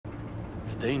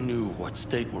they knew what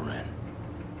state we're in.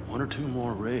 One or two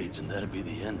more raids and that'd be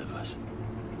the end of us.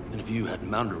 And if you had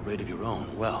mounted a raid of your own,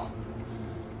 well,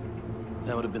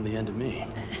 that would have been the end of me.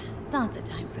 Not the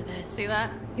time for this. See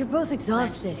that? You're both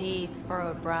exhausted. Clenched teeth,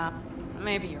 furrowed brow.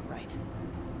 Maybe you're right.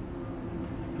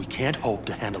 We can't hope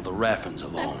to handle the Raffens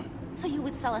alone. So you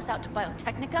would sell us out to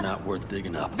Biotechnica? Not worth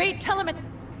digging up. Vate, tell him it...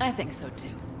 I think so too.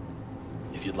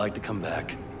 If you'd like to come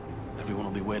back, everyone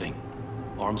will be waiting.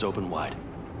 Arms open wide.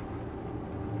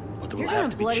 But there will have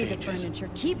to be bloody the changes. furniture.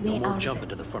 Keep No me more out jumping of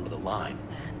to it. the front of the line.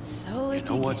 And so You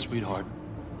know what, sweetheart?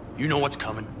 You know what's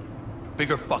coming.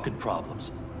 Bigger fucking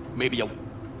problems. Maybe a...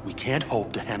 We can't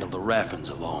hope to handle the Raffens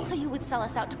alone. So you would sell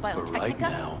us out to Biotechnica? But right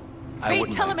now, I Vate,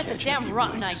 wouldn't tell mind him it's a catching damn few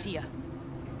rotten wings. idea.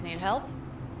 Need help?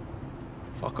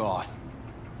 Fuck off.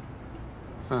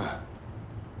 Huh.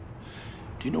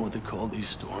 Do you know what they call these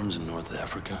storms in North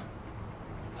Africa?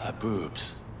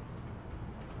 Haboobs.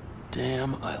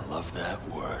 Damn, I love that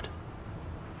word.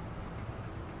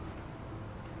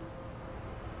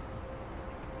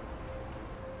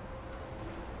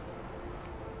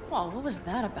 Whoa, what was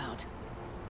that about?